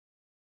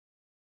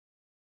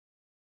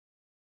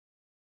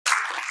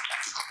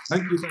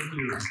Thank you, thank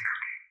you.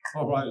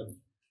 All right.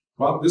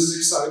 Well, this is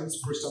exciting.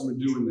 It's the first time we're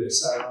doing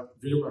this. I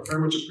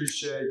very much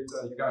appreciate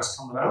you guys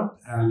coming out.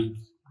 And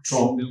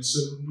Trond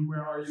Nielsen,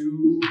 where are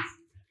you?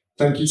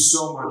 Thank you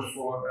so much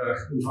for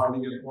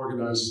inviting and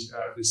organizing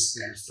this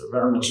thing. It's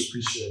very much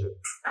appreciated.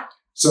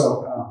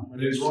 So, my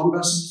name is Ron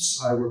Bessems.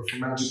 I work for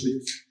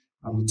MagicLeap.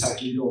 I'm the tech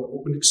lead on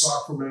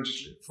OpenXR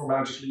for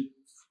MagicLeap,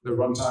 the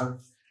runtime.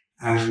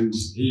 And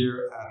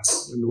here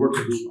in the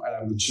working group,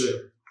 I am the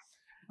chair.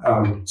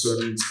 So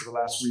that means for the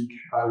last week,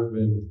 I've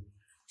been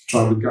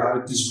trying to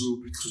guide this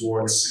group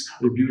towards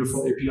a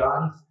beautiful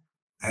API,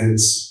 and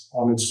it's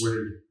on its way.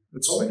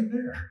 It's already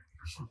there.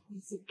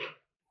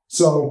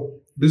 So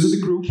this is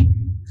the group.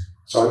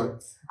 Sorry.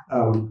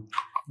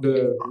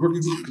 The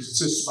working group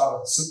consists of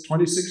about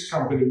 26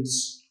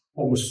 companies,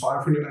 almost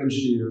 500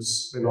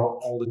 engineers. They're not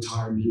all the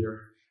time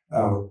here.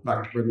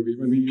 Like when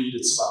we meet,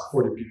 it's about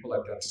 40 people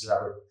that get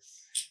together.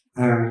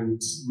 And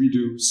we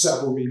do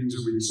several meetings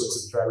a week, so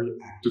it's a very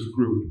active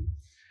group.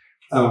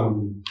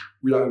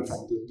 We are, in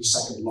fact, the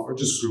second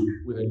largest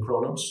group within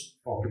Khronos,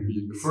 often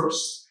being the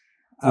first.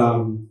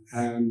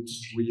 And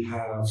we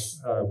have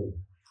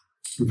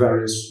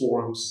various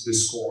forums,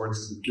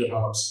 Discords, and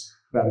GitHubs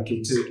that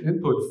can take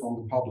input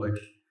from the public.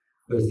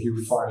 If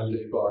you find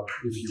a bug,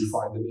 if you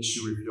find an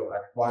issue, if you're like,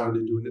 why are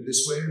they doing it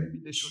this way? Maybe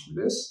they should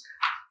do this.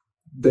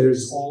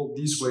 There's all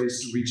these ways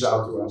to reach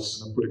out to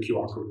us, and I'll put a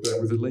QR code there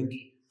with a link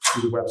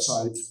to the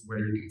website where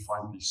you can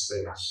find these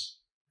things.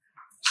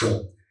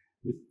 So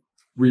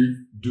we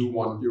do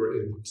want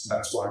your input.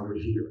 That's why we're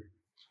here.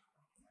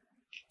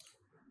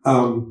 A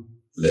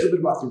little bit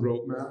about the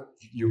roadmap.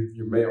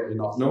 You may or may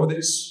not know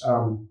this.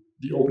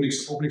 The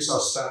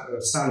OpenXR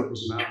standard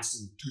was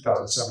announced in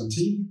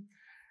 2017.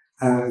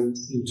 And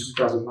in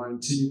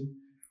 2019,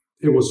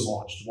 it was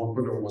launched.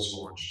 1.0 was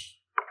launched.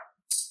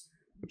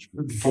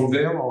 From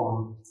there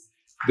on,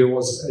 there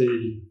was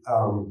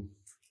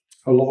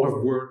a lot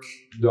of work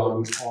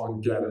done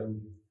on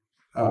getting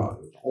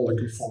all the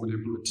conformity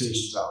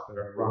implementations out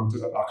there, around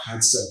our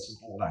headsets and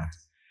all that.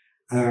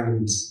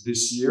 And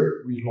this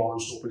year, we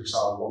launched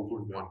OpenXR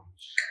 1.1.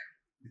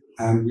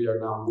 And we are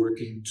now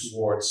working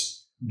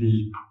towards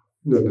the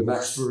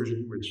next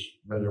version, which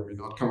may or may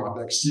not come out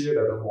next year.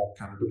 That'll all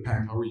kind of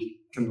depend how we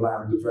can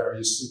land the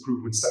various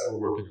improvements that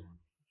we're working on.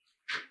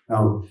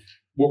 Now,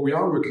 what we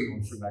are working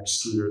on for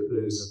next year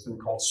is a thing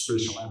called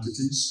Spatial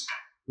Entities,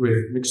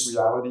 with mixed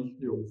reality,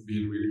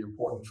 being really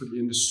important for the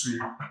industry.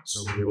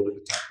 So we're able to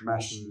detect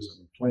meshes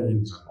and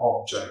planes and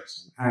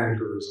objects and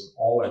anchors and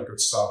all that good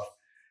stuff.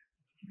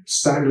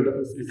 Standard,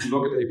 if you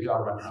look at the API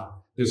right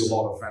now, there's a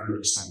lot of vendor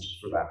extensions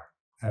for that.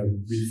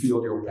 And we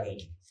feel your pain.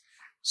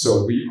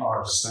 So we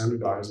are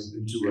standardizing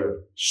into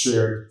a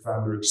shared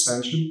vendor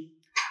extension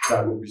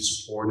that will be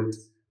supported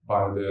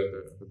by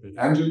the big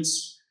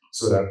engines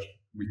so that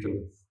we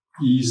can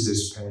ease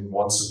this pain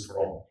once and for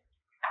all.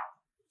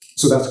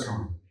 So that's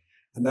coming.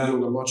 And then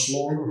on a much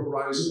longer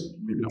horizon,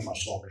 maybe not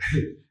much longer,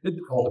 it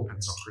all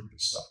depends how quick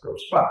this stuff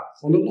goes. But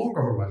on a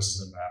longer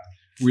horizon than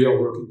that, we are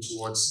working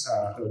towards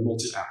a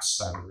multi-app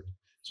standard.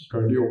 So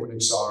currently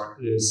OpenXR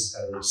is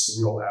a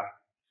single app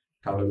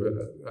kind of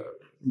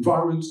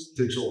environment,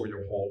 takes over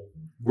your whole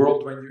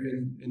world when you're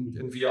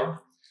in VR.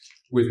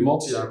 With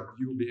multi-app,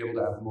 you'll be able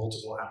to have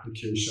multiple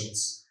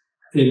applications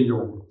in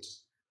your world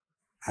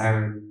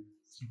and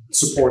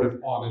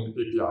supported on an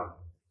API.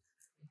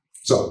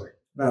 So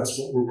that's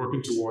what we're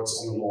working towards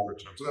on the longer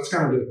term. So that's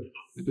kind of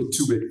the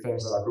two big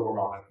things that are going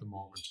on at the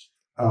moment.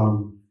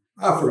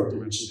 I forgot to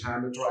mention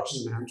hand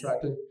interaction and hand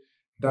tracking.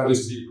 That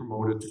is being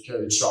promoted to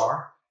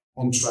KHR,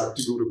 on track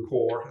to go to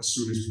core as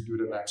soon as we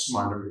do the next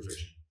minor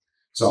revision.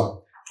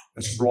 So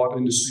that's broad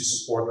industry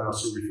support now,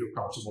 so we feel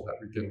comfortable that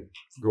we can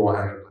go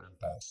ahead and land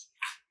that.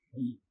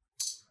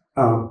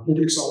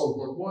 OpenXR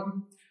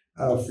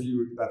 1.1, for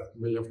you that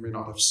may or may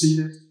not have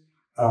seen it,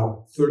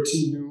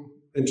 13 new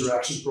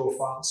interaction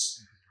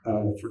profiles.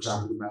 For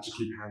example, the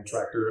MagicLeap hand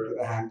tracker,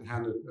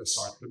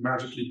 the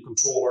MagicLeap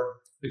controller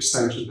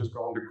extension has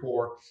gone to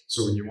core.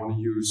 So when you want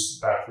to use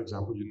that, for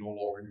example, you no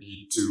longer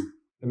need to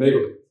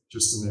enable it.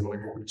 Just enabling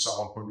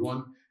OpenXR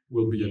 1.1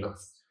 will be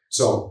enough.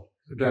 So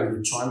again,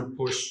 we're trying to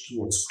push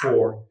towards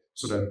core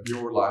so that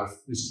your life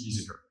is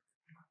easier.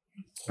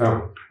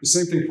 The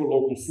same thing for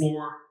local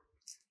floor,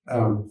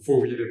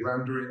 foveated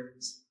rendering,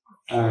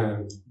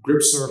 and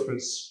grip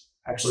surface,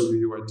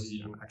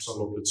 XR-UID, and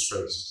XR-located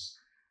spaces.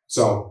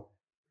 So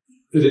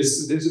it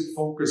is a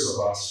focus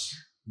of us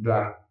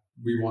that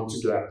we want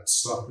to get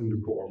stuff in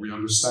the core. We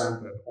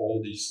understand that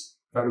all these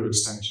vendor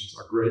extensions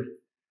are great,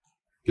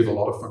 give a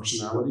lot of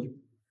functionality,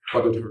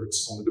 but it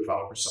hurts on the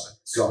developer side.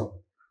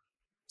 So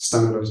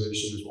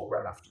standardization is what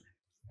we're after.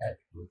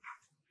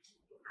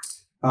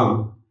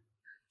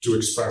 To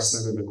express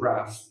that in a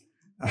graph,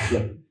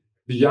 the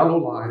yellow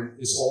line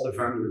is all the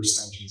vendor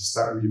extensions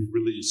that we've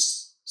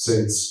released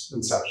since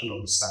inception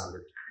of the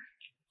standard.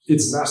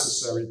 It's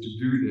necessary to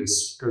do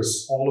this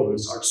because all of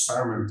us are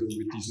experimenting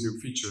with these new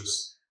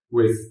features,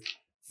 with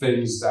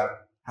things that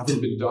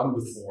haven't been done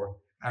before,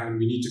 and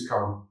we need to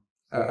come,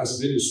 as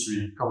an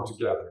industry, come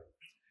together.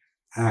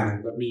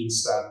 And that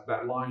means that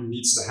that line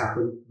needs to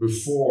happen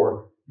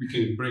before we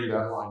can bring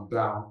that line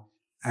down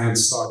and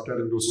start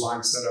getting those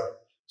lines that are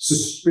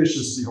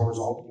suspiciously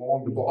horizontal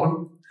along the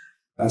bottom.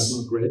 That's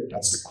not great.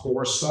 That's the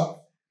core stuff.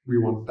 We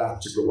want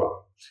that to go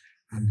up.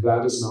 And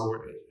that is now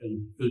a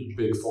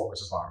big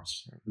focus of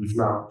ours. We've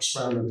now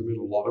experimented with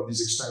a lot of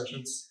these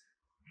extensions.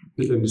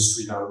 The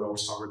industry now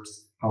knows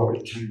how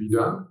it can be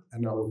done,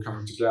 and now we're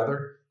coming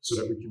together so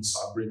that we can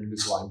start bringing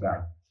this line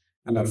down.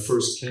 And that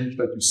first kink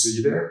that you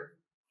see there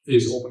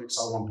is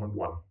OpenXR 1.1,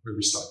 where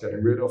we start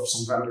getting rid of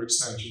some vendor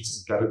extensions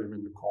and getting them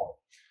in the core.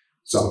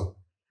 So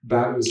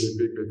that is a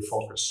big, big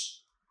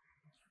focus.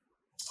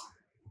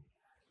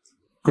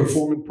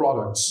 Conformant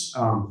products.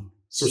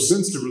 So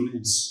since the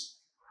release,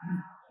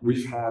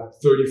 we've had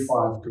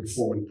 35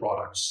 conformant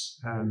products,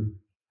 and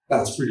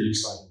that's pretty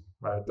exciting,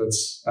 right?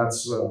 That's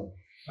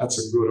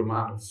a good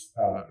amount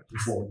of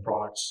conformant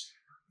products.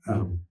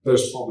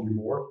 There's probably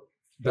more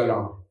that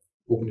are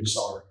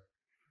OpenXR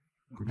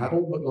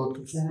compatible but not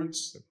conformant.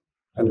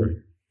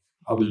 Anyway,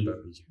 I'll leave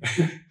that be.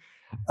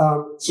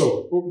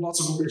 So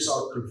lots of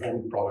OpenXR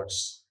conformant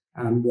products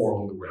and more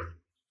on the way.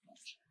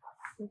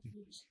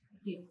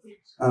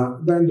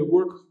 Then the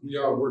work we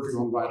are working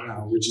on right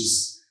now, which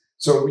is,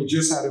 so we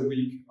just had a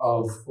week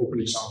of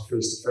OpenXR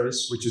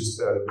face-to-face, which is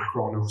the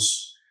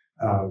Khronos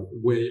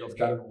way of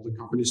getting all the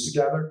companies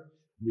together.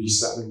 We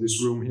sat in this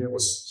room here,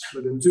 was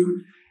split in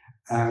two,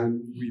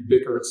 and we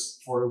bickered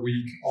for a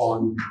week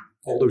on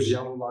all those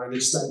yellow line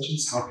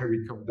extensions. How can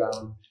we come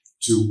down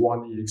to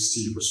one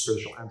EXT for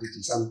spatial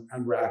entities?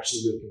 And we're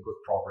actually making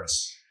good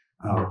progress.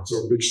 So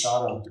a big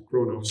shout out to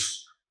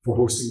Khronos for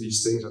hosting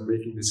these things and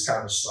making this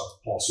kind of stuff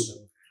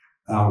possible.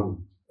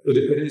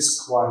 It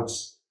is quite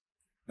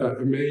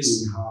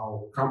amazing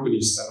how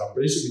companies that are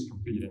basically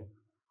competing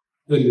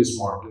in this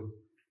market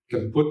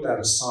can put that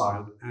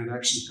aside and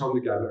actually come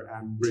together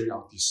and bring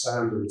out these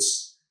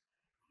standards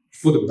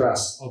for the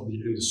best of the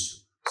industry.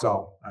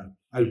 So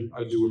I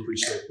do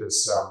appreciate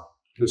this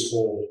this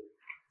whole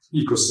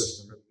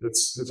ecosystem.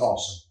 It's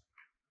awesome.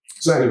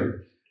 So anyway,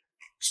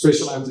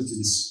 spatial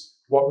entities.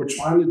 What we're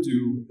trying to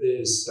do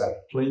is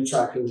that plane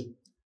tracking,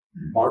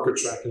 marker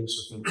tracking,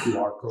 so think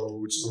QR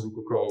codes,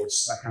 Oruko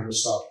codes, that kind of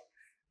stuff,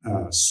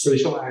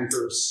 spatial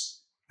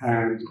anchors,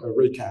 and a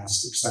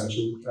raycast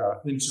extension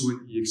into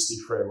an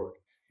EXT framework.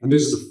 And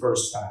this is the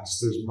first pass.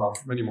 There's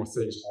many more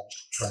things,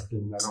 object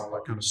tracking and all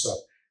that kind of stuff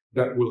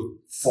that will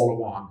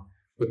follow on.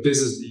 But this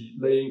is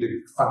laying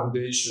the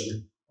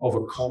foundation of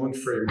a common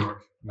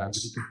framework, an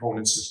entity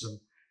component system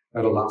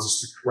that allows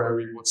us to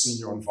query what's in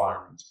your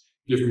environment.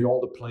 Give me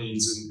all the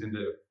planes in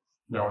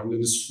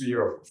the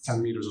sphere of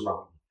 10 meters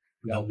around,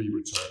 and that'll be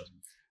returned.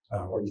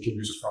 Or you can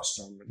use a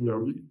frustum.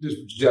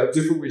 There are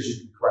different ways you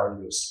can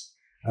query this,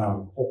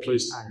 or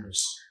place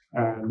anchors,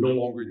 and no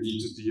longer need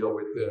to deal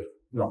with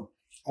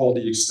all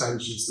the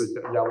extensions,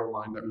 the yellow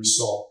line that we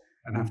saw,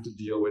 and have to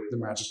deal with the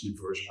MagicLeap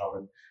version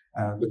of it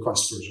and the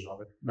Quest version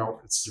of it. No,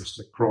 it's just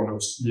the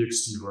Khronos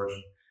EXT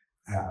version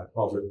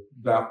of it.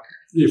 That,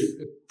 if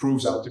it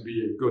proves out to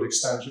be a good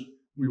extension,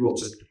 we will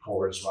take the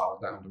core as well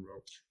down the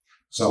road.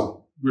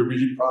 So we're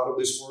really proud of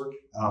this work.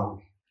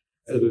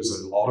 It is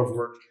a lot of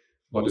work,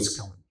 but it's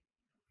coming.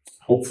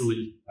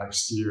 Hopefully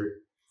next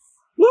year.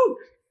 Woo!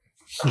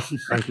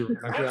 Thank you,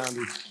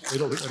 Andy.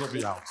 It'll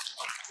be out.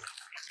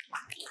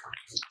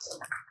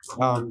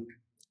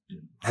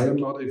 I am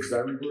not a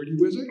very wordy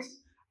wizard.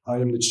 I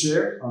am the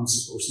chair. I'm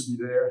supposed to be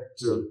there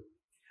to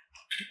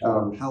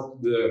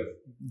help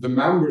the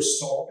members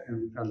talk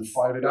and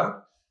fight it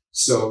out.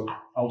 So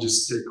I'll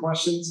just take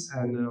questions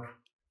and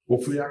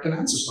hopefully I can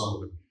answer some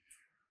of them.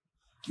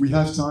 We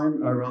have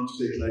time around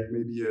to take like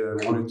maybe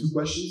 1 or 2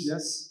 questions.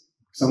 Yes?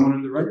 Someone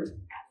on the right?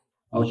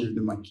 I'll give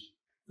the mic.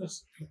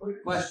 Just a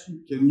quick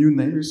question. Can you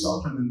name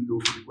yourself and then go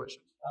for the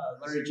question?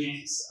 Larry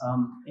James,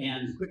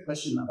 and quick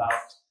question about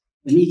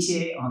an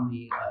ETA on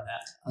the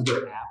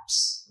other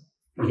apps.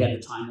 You had a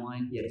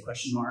timeline, you had a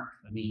question mark.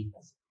 I mean,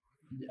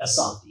 a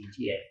soft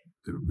ETA.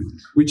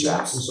 Which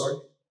apps? I'm sorry?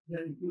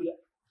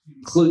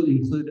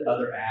 Include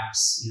other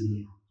apps in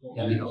the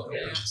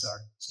OpenXR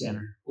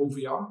standard.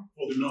 OVR?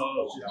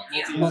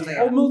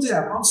 Multi-app. Oh,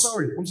 multi-app. I'm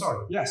sorry.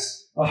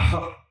 Yes.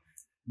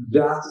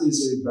 That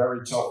is a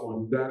very tough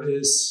one. That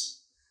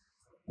is,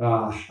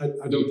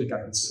 I don't think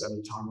I can say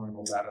any timeline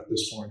on that at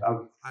this point.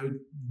 I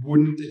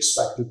wouldn't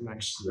expect it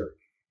next year.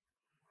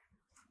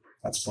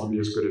 That's probably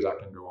as good as I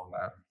can go on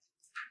that.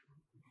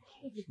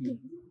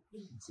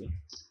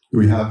 Do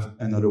we have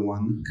another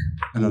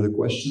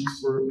question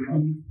for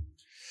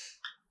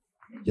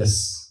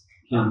Yes.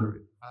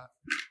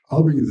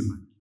 I'll bring you the mic.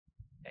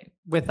 Okay.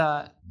 With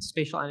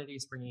spatial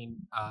entities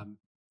bringing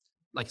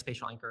like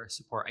spatial anchor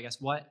support, I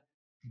guess what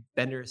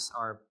vendors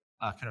are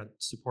kind of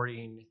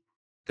supporting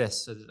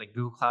this? So like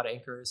Google Cloud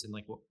anchors and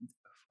like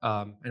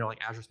I know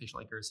like Azure spatial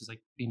anchors is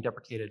like being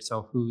deprecated.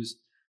 So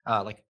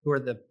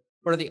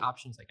what are the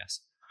options, I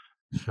guess?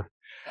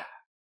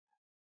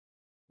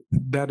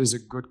 That is a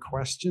good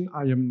question.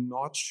 I am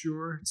not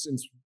sure,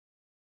 since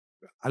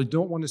I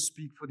don't want to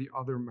speak for the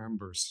other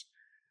members.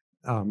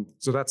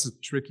 So that's a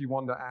tricky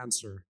one to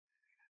answer.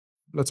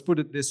 let's put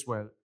it this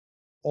way.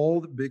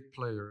 All the big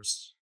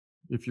players,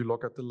 if you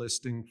look at the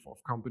listing of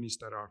companies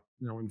that are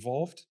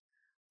involved,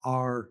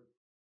 are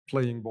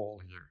playing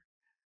ball here.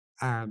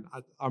 And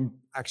I'm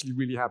actually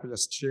really happy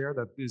as chair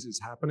that this is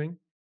happening,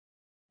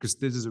 because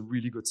this is a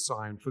really good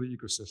sign for the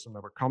ecosystem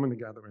that we're coming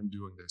together and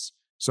doing this.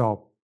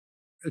 So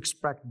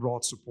expect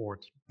broad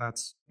support.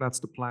 That's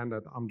the plan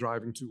that I'm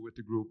driving to with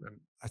the group, and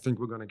I think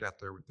we're going to get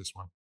there with this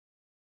one.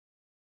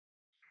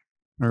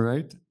 All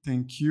right,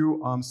 thank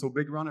you. So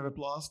big round of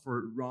applause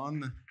for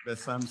Ron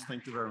Bessems.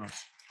 Thank you very much.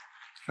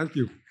 Thank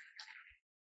you.